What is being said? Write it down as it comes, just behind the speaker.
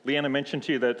Leanna mentioned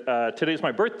to you that today's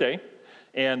my birthday,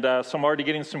 and so I'm already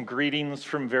getting some greetings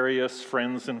from various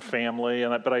friends and family,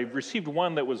 but I received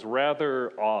one that was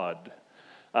rather odd.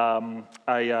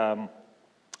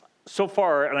 So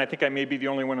far, and I think I may be the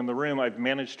only one in the room, I've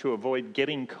managed to avoid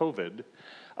getting COVID,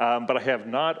 but I have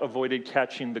not avoided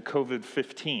catching the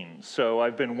COVID-15. So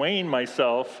I've been weighing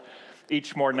myself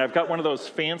each morning. I've got one of those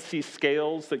fancy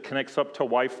scales that connects up to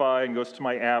Wi-Fi and goes to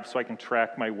my app so I can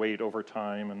track my weight over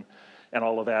time and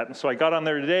all of that. And so I got on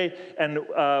there today, and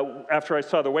after I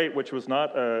saw the weight, which was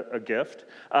not a gift,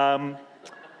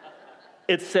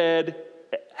 it said,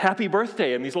 "Happy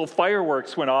birthday," and these little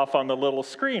fireworks went off on the little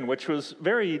screen, which was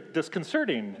very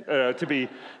disconcerting, to be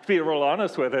real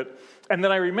honest with it. And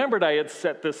then I remembered I had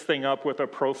set this thing up with a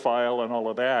profile and all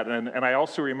of that, and I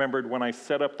also remembered when I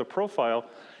set up the profile,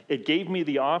 it gave me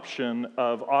the option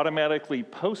of automatically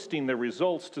posting the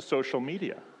results to social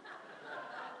media.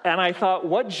 And I thought,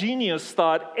 what genius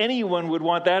thought anyone would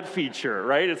want that feature,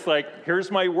 right? It's like,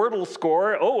 here's my Wordle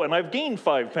score. Oh, and I've gained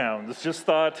 5 pounds. Just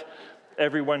thought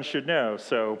everyone should know.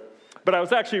 But I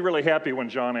was actually really happy when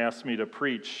John asked me to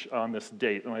preach on this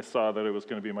date, and I saw that it was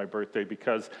going to be my birthday,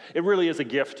 because it really is a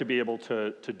gift to be able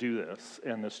to do this.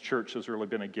 And this church has really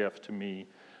been a gift to me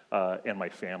and my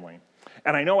family.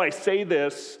 And I know I say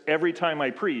this every time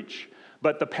I preach,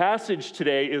 but the passage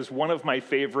today is one of my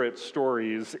favorite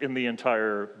stories in the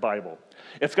entire Bible.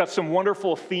 It's got some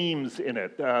wonderful themes in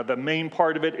it. The main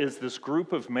part of it is this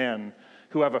group of men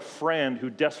who have a friend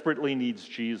who desperately needs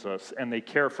Jesus, and they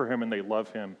care for him and they love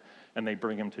him, and they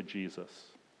bring him to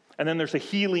Jesus. And then there's a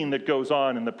healing that goes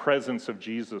on in the presence of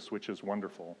Jesus, which is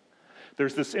wonderful.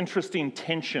 There's this interesting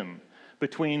tension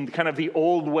between kind of the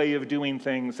old way of doing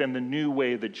things and the new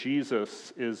way that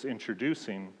Jesus is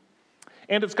introducing.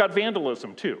 And it's got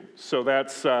vandalism, too. So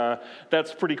that's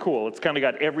pretty cool. It's kind of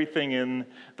got everything in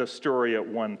the story at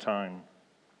one time.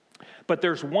 But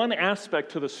there's one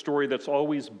aspect to the story that's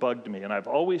always bugged me, and I've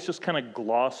always just kind of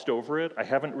glossed over it. I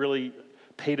haven't really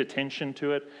paid attention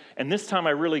to it. And this time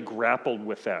I really grappled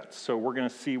with that. So we're going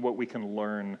to see what we can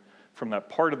learn from that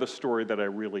part of the story that I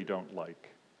really don't like.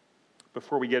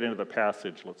 Before we get into the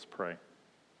passage, let's pray.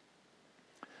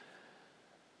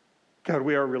 God,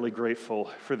 we are really grateful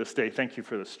for this day. Thank you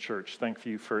for this church. Thank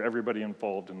you for everybody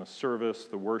involved in the service,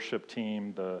 the worship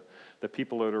team, the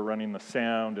people that are running the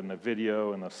sound and the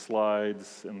video and the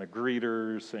slides and the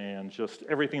greeters and just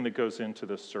everything that goes into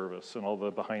this service and all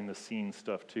the behind-the-scenes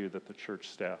stuff, too, that the church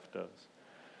staff does.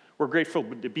 We're grateful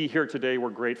to be here today. We're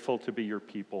grateful to be your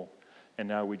people. And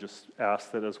now we just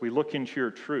ask that as we look into your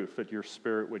truth, that your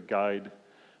Spirit would guide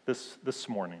this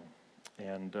morning.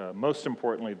 And most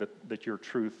importantly, that your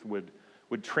truth would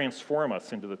transform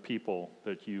us into the people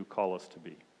that you call us to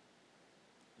be.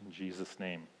 In Jesus'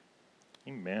 name,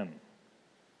 amen.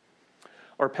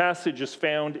 Our passage is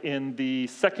found in the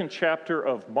 2nd chapter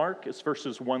of Mark. It's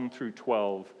verses 1 through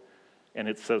 12, and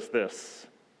it says this.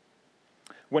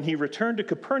 When he returned to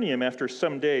Capernaum after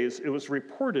some days, it was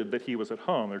reported that he was at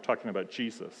home. They're talking about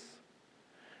Jesus.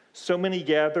 So many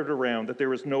gathered around that there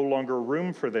was no longer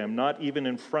room for them, not even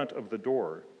in front of the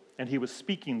door, and he was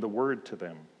speaking the word to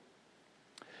them.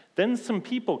 Then some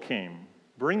people came,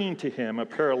 bringing to him a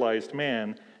paralyzed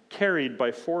man, carried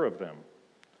by 4 of them.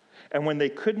 And when they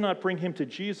could not bring him to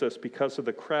Jesus because of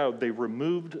the crowd, they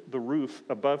removed the roof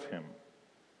above him.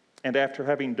 And after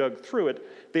having dug through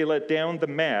it, they let down the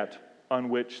mat on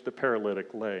which the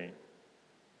paralytic lay.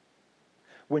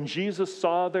 When Jesus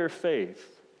saw their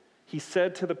faith, he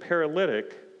said to the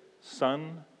paralytic,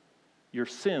 "Son, your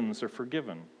sins are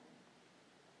forgiven."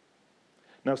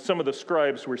 Now some of the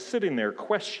scribes were sitting there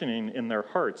questioning in their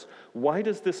hearts, "Why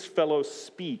does this fellow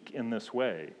speak in this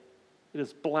way? It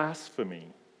is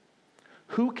blasphemy.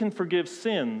 Who can forgive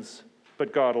sins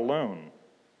but God alone?"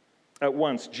 At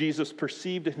once Jesus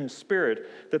perceived in his spirit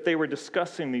that they were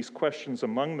discussing these questions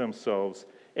among themselves,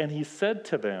 and he said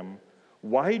to them,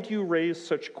 "Why do you raise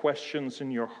such questions in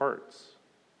your hearts?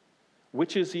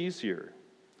 Which is easier,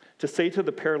 to say to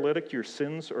the paralytic, 'Your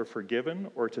sins are forgiven,'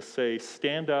 or to say,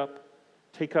 'Stand up,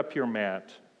 take up your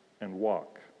mat, and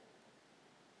walk'?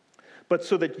 But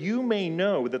so that you may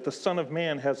know that the Son of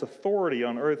Man has authority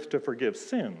on earth to forgive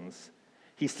sins,"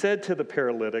 he said to the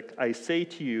paralytic, "I say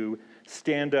to you,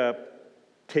 stand up,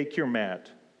 take your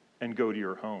mat, and go to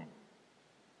your home."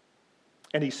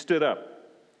 And he stood up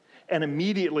and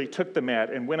immediately took the mat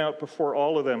and went out before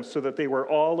all of them, so that they were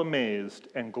all amazed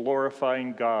and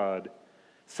glorifying God,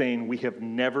 saying, "We have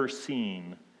never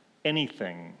seen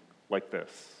anything like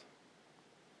this."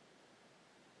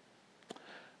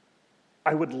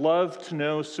 I would love to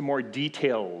know some more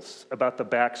details about the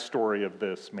backstory of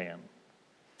this man.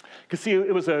 Because see,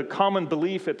 it was a common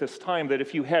belief at this time that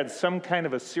if you had some kind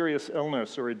of a serious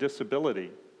illness or a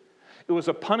disability, it was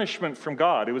a punishment from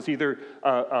God. It was either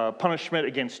a punishment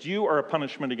against you or a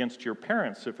punishment against your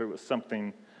parents if it was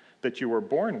something that you were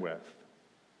born with.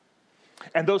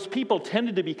 And those people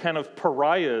tended to be kind of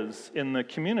pariahs in the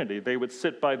community. They would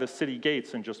sit by the city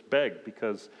gates and just beg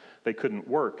because they couldn't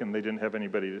work and they didn't have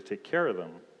anybody to take care of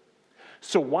them.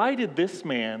 So why did this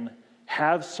man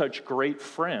have such great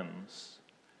friends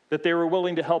that they were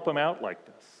willing to help him out like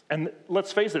this? And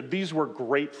let's face it, these were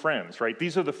great friends, right?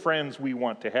 These are the friends we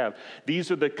want to have. These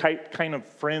are the kind of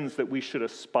friends that we should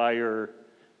aspire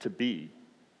to be.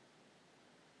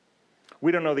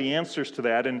 We don't know the answers to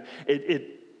that, and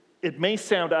it may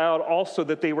sound odd also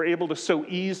that they were able to so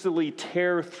easily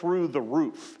tear through the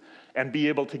roof and be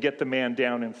able to get the man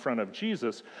down in front of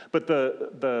Jesus. But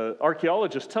the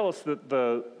archaeologists tell us that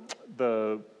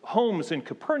the homes in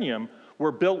Capernaum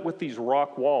were built with these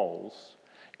rock walls,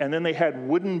 and then they had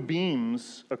wooden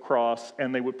beams across,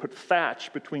 and they would put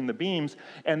thatch between the beams,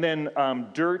 and then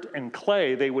dirt and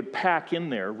clay they would pack in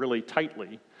there really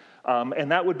tightly,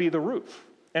 and that would be the roof.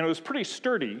 And it was pretty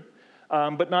sturdy,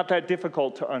 but not that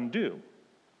difficult to undo.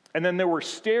 And then there were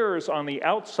stairs on the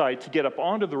outside to get up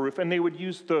onto the roof, and they would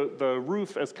use the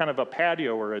roof as kind of a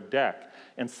patio or a deck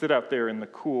and sit out there in the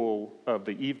cool of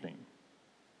the evening.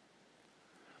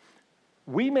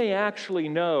 We may actually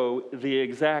know the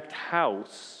exact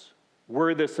house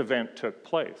where this event took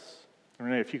place.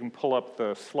 Renee, if you can pull up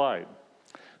the slide.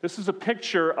 This is a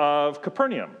picture of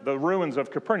Capernaum, the ruins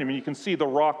of Capernaum, and you can see the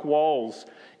rock walls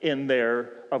in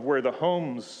there of where the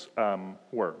homes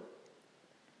were.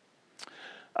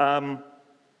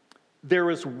 There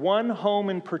was one home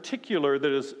in particular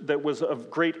that was of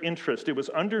great interest. It was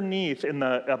underneath in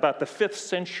about the 5th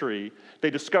century. They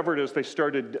discovered as they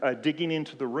started digging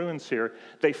into the ruins here,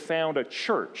 they found a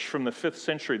church from the 5th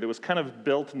century that was kind of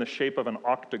built in the shape of an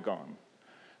octagon.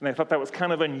 And they thought that was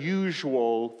kind of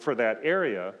unusual for that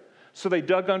area. So they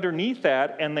dug underneath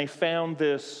that and they found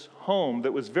this home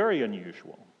that was very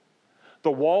unusual.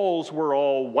 The walls were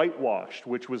all whitewashed,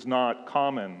 which was not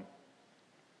common.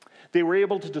 They were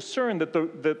able to discern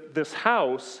that this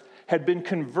house had been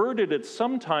converted at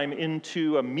some time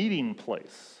into a meeting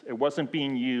place. It wasn't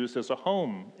being used as a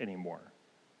home anymore.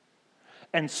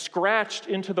 And scratched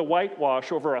into the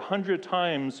whitewash over 100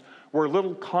 times were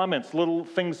little comments, little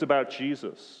things about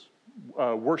Jesus,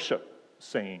 worship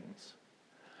sayings.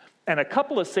 And a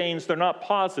couple of sayings, they're not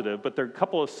positive, but they're a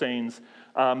couple of sayings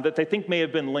that they think may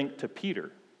have been linked to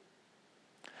Peter.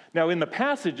 Now, in the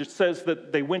passage, it says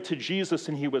that they went to Jesus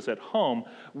and he was at home.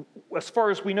 As far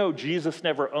as we know, Jesus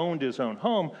never owned his own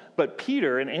home, but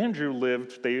Peter and Andrew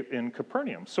lived in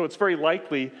Capernaum. So it's very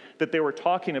likely that they were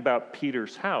talking about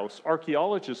Peter's house.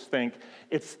 Archaeologists think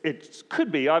it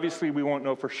could be, obviously we won't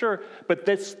know for sure, but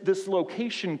this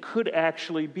location could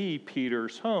actually be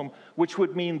Peter's home, which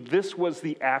would mean this was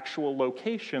the actual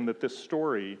location that this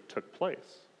story took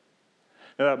place.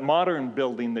 Now, that modern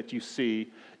building that you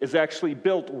see is actually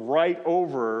built right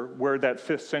over where that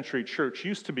 5th century church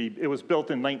used to be. It was built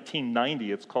in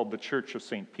 1990. It's called the Church of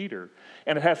St. Peter.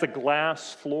 And it has a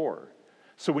glass floor.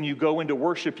 So when you go into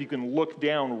worship, you can look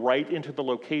down right into the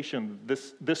location.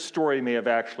 This story may have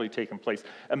actually taken place.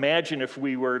 Imagine if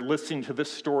we were listening to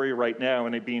this story right now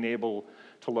and it being able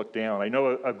to look down. I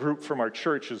know a group from our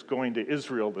church is going to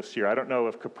Israel this year. I don't know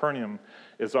if Capernaum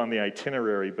is on the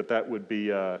itinerary, but that would be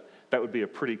a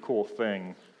pretty cool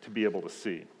thing to be able to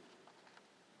see.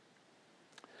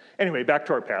 Anyway, back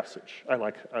to our passage. I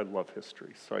love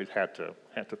history, so I had to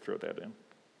throw that in.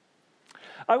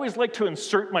 I always like to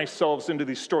insert myself into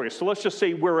these stories. So let's just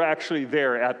say we're actually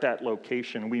there at that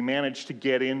location. We managed to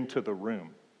get into the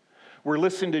room. We're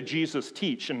listening to Jesus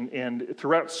teach, and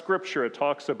throughout Scripture it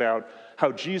talks about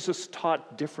how Jesus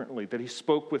taught differently, that he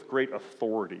spoke with great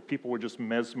authority. People were just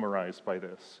mesmerized by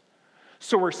this.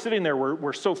 So we're sitting there,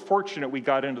 we're so fortunate we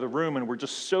got into the room, and we're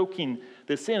just soaking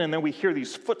this in, and then we hear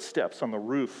these footsteps on the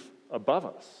roof above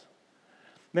us.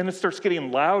 Then it starts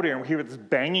getting louder, and we hear this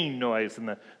banging noise,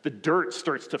 and the dirt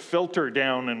starts to filter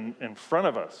down in front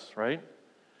of us, right?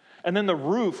 And then the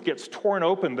roof gets torn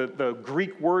open. The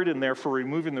Greek word in there for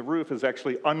removing the roof is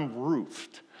actually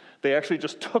unroofed. They actually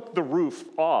just took the roof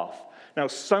off. Now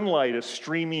sunlight is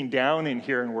streaming down in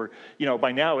here, and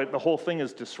by now the whole thing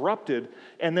is disrupted.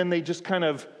 And then they just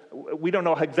we don't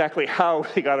know exactly how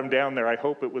they got him down there. I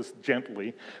hope it was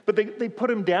gently. But they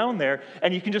put him down there,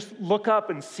 and you can just look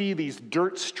up and see these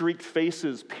dirt-streaked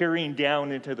faces peering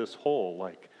down into this hole,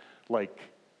 like,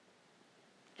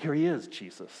 here he is,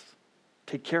 Jesus.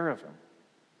 Take care of him.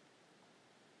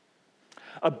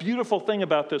 A beautiful thing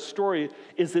about this story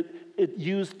is that it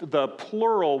used the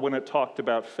plural when it talked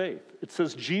about faith. It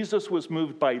says Jesus was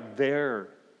moved by their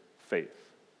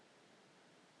faith.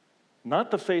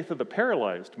 Not the faith of the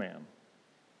paralyzed man.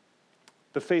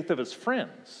 The faith of his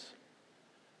friends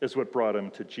is what brought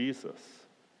him to Jesus.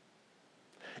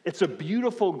 It's a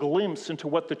beautiful glimpse into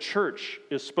what the church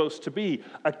is supposed to be,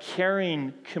 a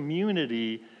caring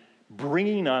community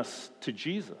bringing us to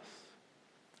Jesus.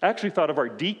 I actually thought of our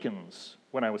deacons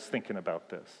when I was thinking about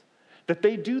this, that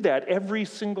they do that every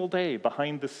single day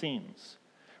behind the scenes,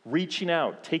 reaching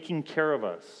out, taking care of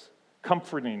us,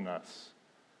 comforting us,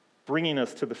 bringing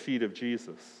us to the feet of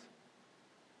Jesus.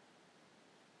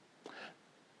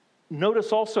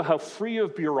 Notice also how free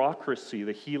of bureaucracy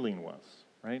the healing was,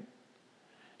 right?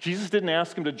 Jesus didn't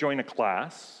ask him to join a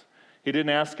class. He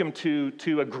didn't ask him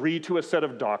to agree to a set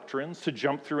of doctrines, to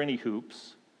jump through any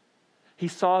hoops. He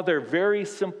saw their very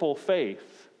simple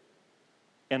faith,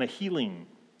 and a healing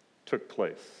took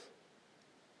place.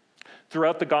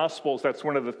 Throughout the Gospels, that's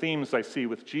one of the themes I see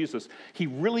with Jesus. He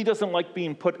really doesn't like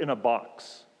being put in a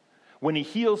box. When he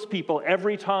heals people,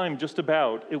 every time just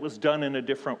about, it was done in a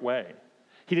different way.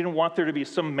 He didn't want there to be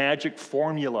some magic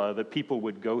formula that people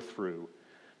would go through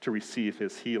to receive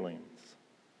his healings.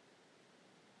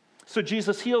 So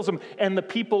Jesus heals them, and the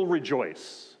people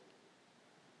rejoice.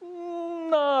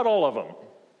 Not all of them,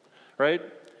 right?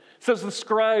 It says the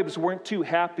scribes weren't too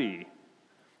happy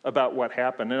about what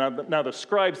happened. And now the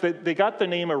scribes, they got the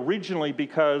name originally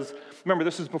because, remember,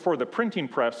 this is before the printing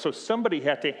press, so somebody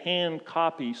had to hand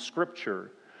copy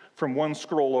scripture from one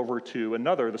scroll over to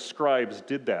another. The scribes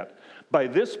did that. By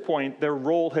this point, their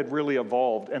role had really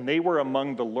evolved, and they were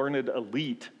among the learned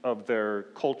elite of their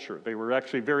culture. They were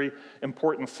actually very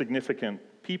important, significant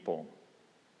people.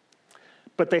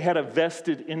 But they had a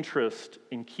vested interest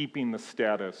in keeping the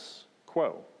status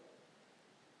quo.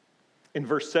 In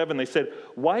verse 7, they said,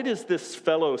 "Why does this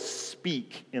fellow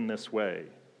speak in this way?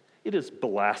 It is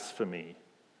blasphemy.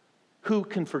 Who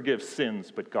can forgive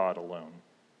sins but God alone?"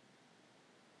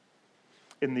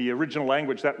 In the original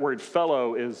language, that word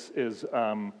fellow is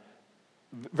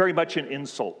very much an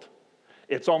insult.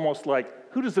 It's almost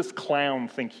like, who does this clown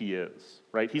think he is,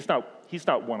 right? He's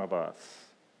not one of us.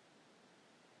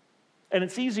 And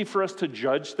it's easy for us to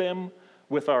judge them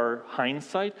with our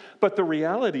hindsight, but the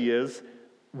reality is,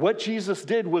 what Jesus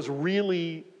did was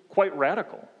really quite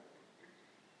radical.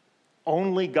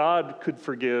 Only God could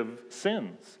forgive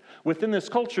sins. Within this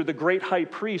culture, the great high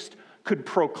priest could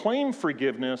proclaim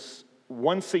forgiveness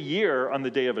once a year on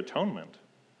the Day of Atonement.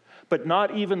 But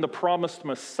not even the promised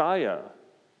Messiah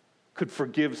could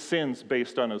forgive sins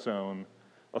based on his own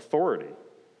authority.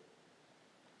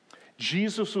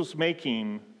 Jesus was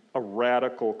making a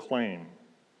radical claim,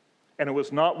 and it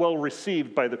was not well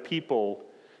received by the people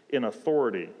in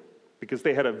authority because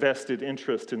they had a vested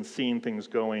interest in seeing things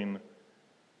going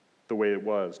the way it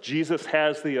was. Jesus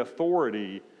has the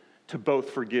authority to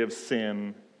both forgive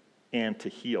sin and to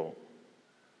heal.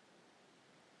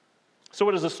 So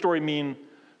what does this story mean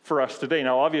for us today?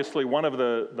 Now, obviously, one of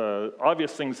the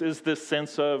obvious things is this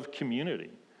sense of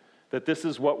community, that this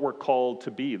is what we're called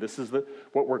to be. This is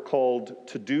what we're called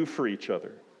to do for each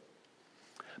other.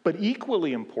 But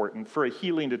equally important for a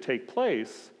healing to take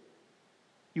place,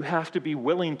 you have to be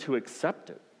willing to accept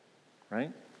it,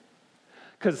 right?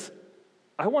 Because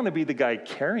I want to be the guy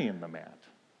carrying the mat.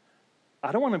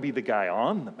 I don't want to be the guy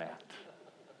on the mat,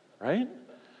 right?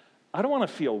 I don't want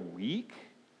to feel weak.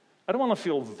 I don't want to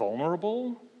feel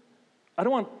vulnerable. I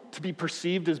don't want to be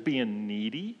perceived as being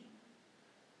needy.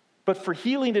 But for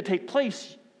healing to take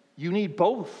place, you need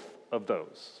both of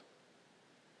those.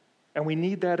 And we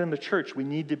need that in the church. We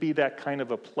need to be that kind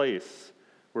of a place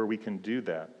where we can do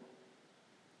that.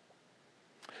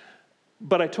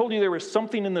 But I told you there was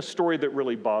something in this story that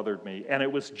really bothered me, and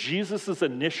it was Jesus'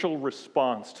 initial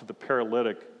response to the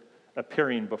paralytic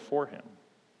appearing before him.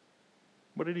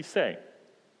 What did he say?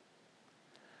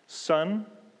 "Son,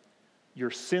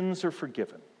 your sins are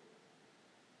forgiven."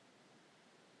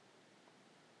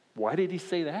 Why did he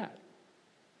say that?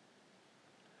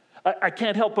 I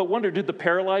can't help but wonder, did the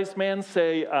paralyzed man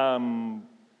say,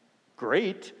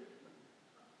 "Great,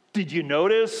 did you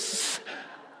notice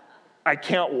I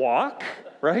can't walk,"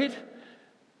 right?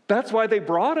 That's why they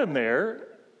brought him there,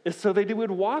 is so that he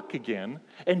would walk again.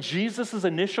 And Jesus'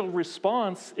 initial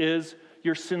response is,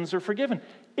 "Your sins are forgiven."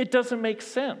 It doesn't make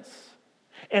sense.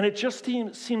 And it just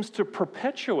seems to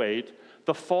perpetuate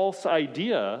the false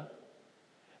idea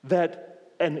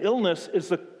that an illness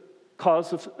is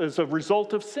is a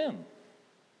result of sin.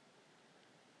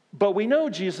 But we know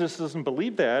Jesus doesn't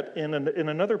believe that. In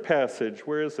another passage,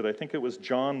 where is it? I think it was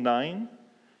John 9.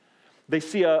 They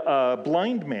see a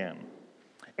blind man,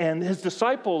 And his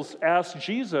disciples asked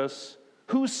Jesus,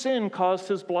 whose sin caused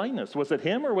his blindness? Was it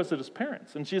him or was it his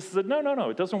parents? And Jesus said, no,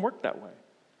 it doesn't work that way.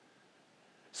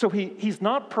 So he's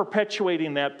not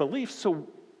perpetuating that belief. So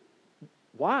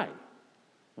why?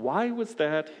 Why was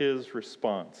that his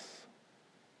response?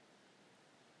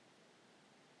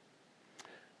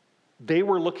 They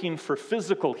were looking for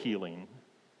physical healing,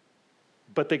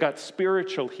 but they got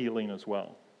spiritual healing as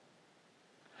well.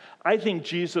 I think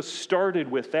Jesus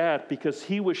started with that because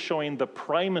he was showing the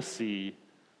primacy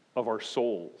of our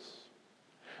souls.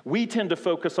 We tend to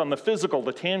focus on the physical,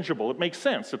 the tangible. It makes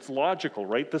sense. It's logical,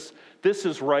 right? This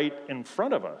is right in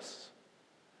front of us.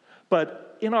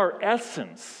 But in our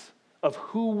essence of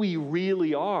who we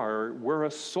really are, we're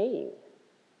a soul.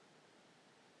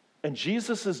 And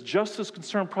Jesus is just as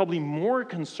concerned, probably more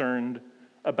concerned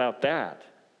about that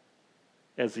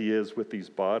as he is with these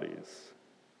bodies.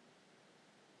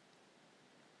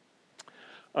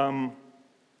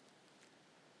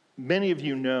 Many of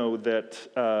you know that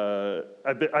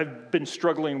I've been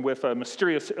struggling with a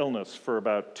mysterious illness for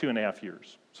about 2.5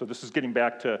 years. So this is getting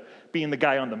back to being the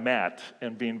guy on the mat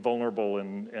and being vulnerable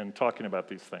and talking about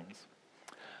these things.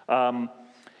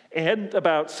 And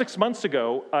about 6 months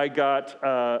ago, I got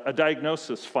a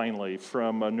diagnosis finally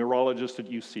from a neurologist at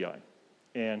UCI.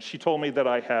 And she told me that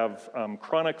I have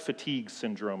chronic fatigue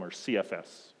syndrome, or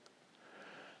CFS.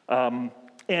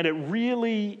 And it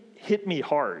really hit me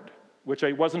hard, which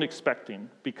I wasn't expecting,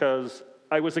 because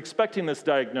I was expecting this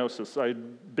diagnosis.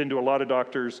 I'd been to a lot of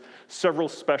doctors. Several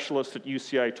specialists at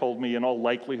UCI told me, in all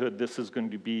likelihood, this is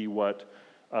going to be what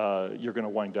you're going to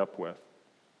wind up with.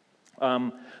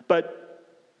 But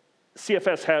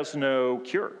CFS has no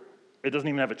cure. It doesn't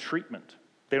even have a treatment.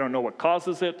 They don't know what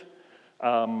causes it.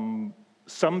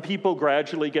 Some people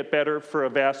gradually get better. For a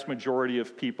vast majority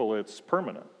of people, it's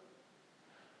permanent.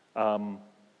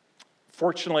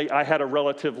 Fortunately, I had a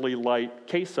relatively light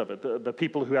case of it. The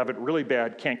people who have it really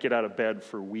bad can't get out of bed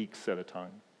for weeks at a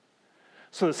time.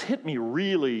 So this hit me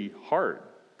really hard,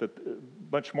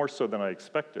 much more so than I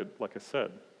expected, like I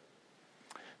said.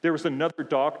 There was another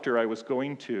doctor I was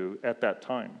going to at that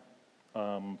time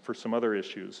for some other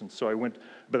issues, and so I went,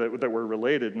 that were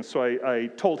related, and so I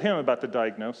told him about the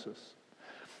diagnosis.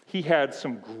 He had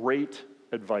some great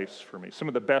advice for me, some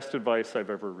of the best advice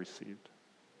I've ever received.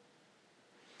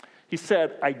 He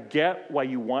said, I get why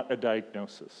you want a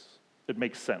diagnosis. It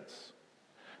makes sense.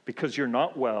 Because you're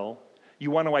not well,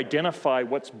 you want to identify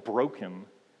what's broken,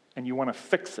 and you want to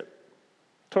fix it.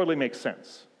 Totally makes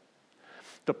sense.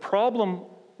 The problem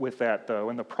with that, though,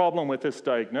 and the problem with this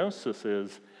diagnosis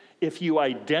is, if you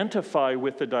identify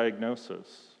with the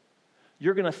diagnosis,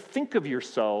 you're going to think of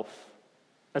yourself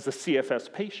as a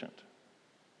CFS patient.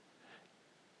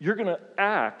 You're going to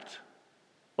act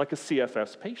like a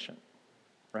CFS patient.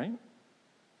 Right?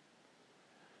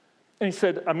 And he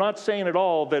said, I'm not saying at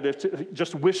all that it's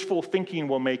just wishful thinking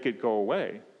will make it go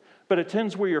away, but it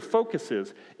depends where your focus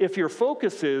is. If your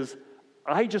focus is,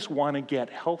 I just want to get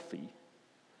healthy,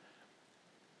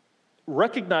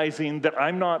 recognizing that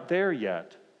I'm not there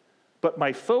yet, but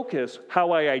my focus,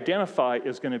 how I identify,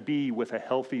 is going to be with a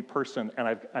healthy person,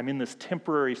 and I'm in this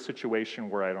temporary situation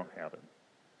where I don't have it.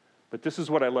 But this is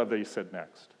what I love that he said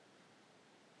next.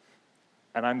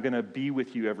 And I'm going to be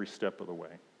with you every step of the way.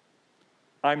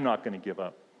 I'm not going to give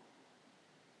up.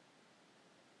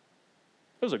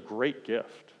 It was a great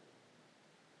gift.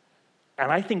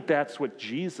 And I think that's what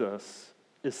Jesus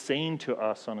is saying to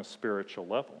us on a spiritual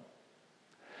level.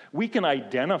 We can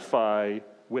identify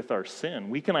with our sin.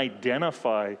 We can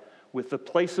identify with the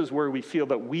places where we feel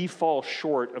that we fall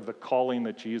short of the calling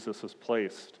that Jesus has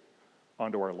placed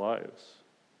onto our lives.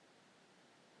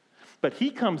 But he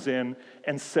comes in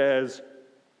and says,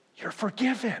 you're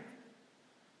forgiven.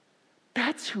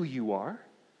 That's who you are.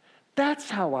 That's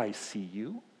how I see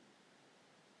you.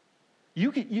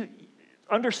 You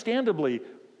understandably,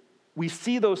 we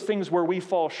see those things where we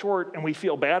fall short and we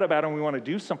feel bad about them and we want to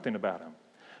do something about them.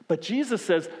 But Jesus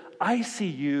says, I see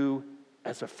you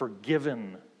as a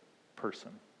forgiven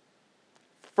person.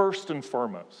 First and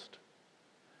foremost.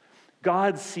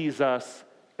 God sees us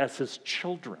as his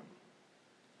children,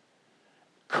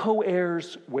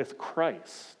 co-heirs with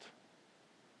Christ.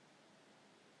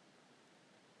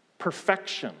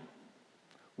 Perfection,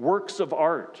 works of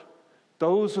art,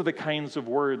 those are the kinds of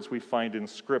words we find in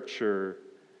Scripture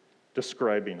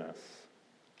describing us.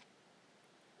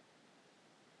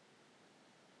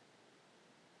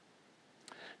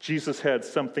 Jesus had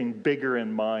something bigger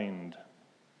in mind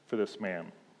for this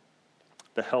man,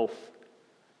 the health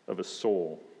of his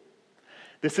soul.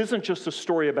 This isn't just a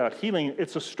story about healing,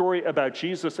 it's a story about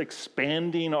Jesus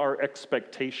expanding our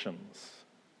expectations.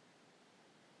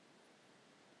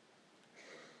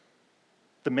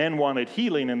 The men wanted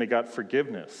healing and they got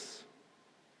forgiveness.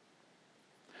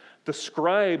 The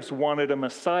scribes wanted a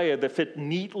Messiah that fit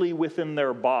neatly within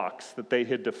their box that they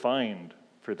had defined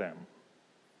for them.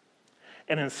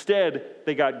 And instead,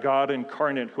 they got God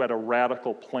incarnate who had a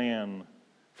radical plan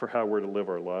for how we're to live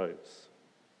our lives.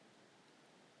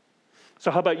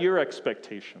 So how about your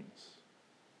expectations?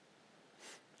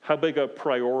 How big a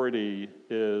priority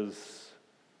is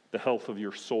the health of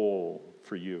your soul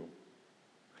for you?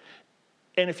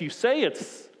 And if you say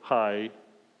it's high,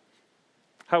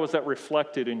 how is that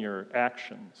reflected in your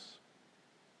actions?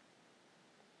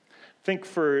 Think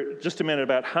for just a minute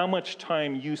about how much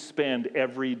time you spend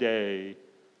every day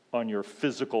on your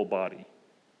physical body.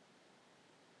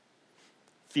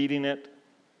 Feeding it,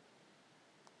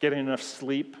 getting enough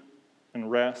sleep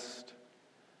and rest,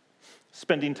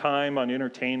 spending time on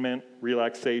entertainment,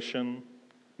 relaxation,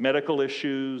 medical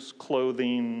issues,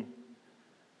 clothing,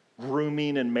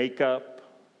 grooming and makeup.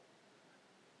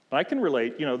 I can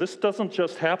relate, this doesn't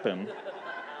just happen,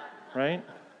 right?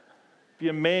 Be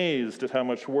amazed at how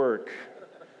much work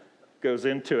goes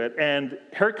into it. And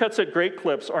haircuts at Great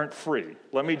Clips aren't free.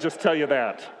 Let me just tell you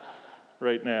that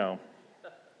right now.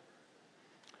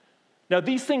 Now,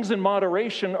 these things in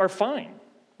moderation are fine,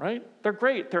 right? They're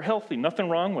great, they're healthy, nothing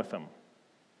wrong with them.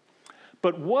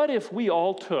 But what if we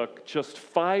all took just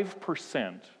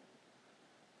 5%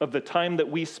 of the time that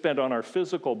we spend on our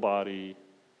physical body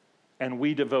and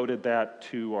we devoted that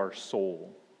to our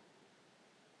soul,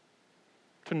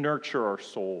 to nurture our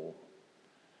soul,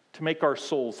 to make our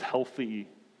souls healthy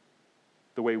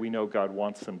the way we know God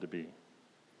wants them to be?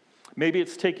 Maybe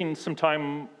it's taking some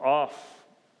time off,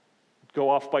 go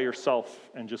off by yourself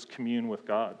and just commune with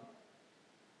God.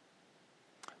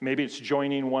 Maybe it's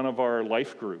joining one of our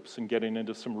life groups and getting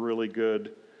into some really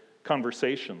good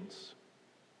conversations.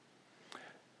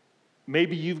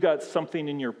 Maybe you've got something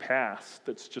in your past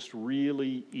that's just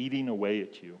really eating away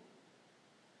at you,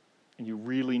 and you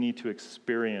really need to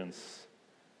experience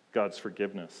God's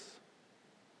forgiveness.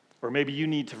 Or maybe you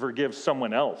need to forgive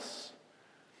someone else,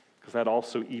 because that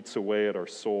also eats away at our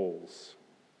souls.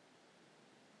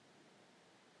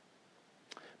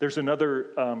 There's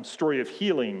another story of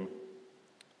healing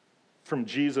from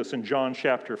Jesus in John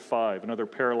chapter 5, another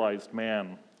paralyzed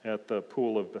man at the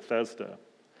pool of Bethesda.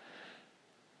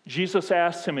 Jesus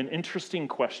asks him an interesting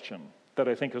question that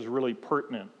I think is really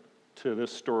pertinent to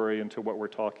this story and to what we're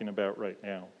talking about right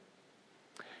now.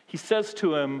 He says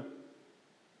to him,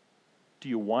 "Do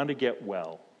you want to get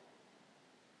well?"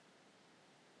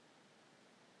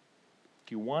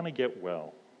 Do you want to get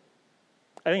well?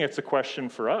 I think it's a question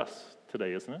for us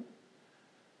today, isn't it?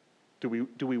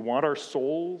 Do we want our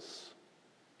souls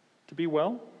to be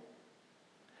well?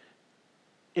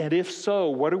 And if so,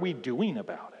 what are we doing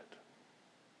about it?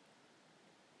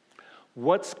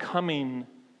 What's coming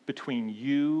between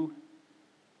you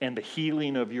and the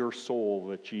healing of your soul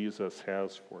that Jesus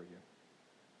has for you?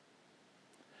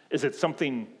 Is it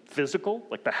something physical,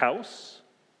 like the house?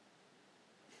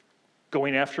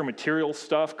 Going after material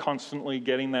stuff, constantly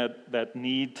getting that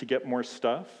need to get more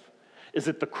stuff? Is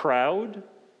it the crowd?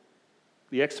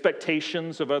 The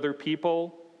expectations of other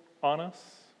people on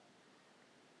us?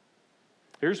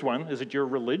 Here's one. Is it your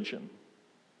religion?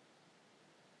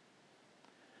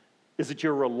 Is it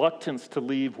your reluctance to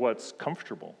leave what's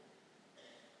comfortable?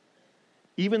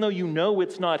 Even though you know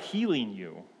it's not healing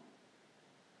you,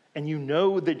 and you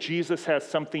know that Jesus has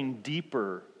something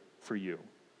deeper for you,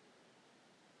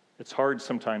 it's hard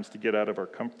sometimes to get out of our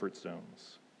comfort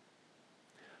zones.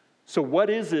 So what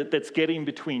is it that's getting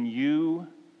between you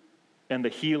and the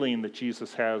healing that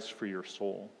Jesus has for your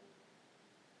soul?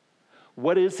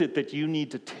 What is it that you need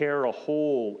to tear a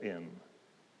hole in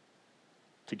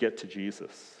to get to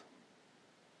Jesus?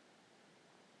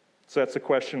 So that's a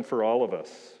question for all of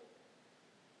us.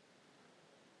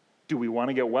 Do we want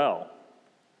to get well?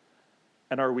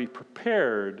 And are we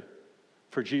prepared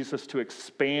for Jesus to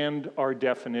expand our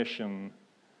definition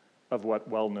of what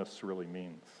wellness really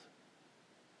means?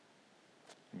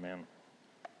 Amen.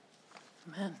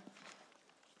 Amen.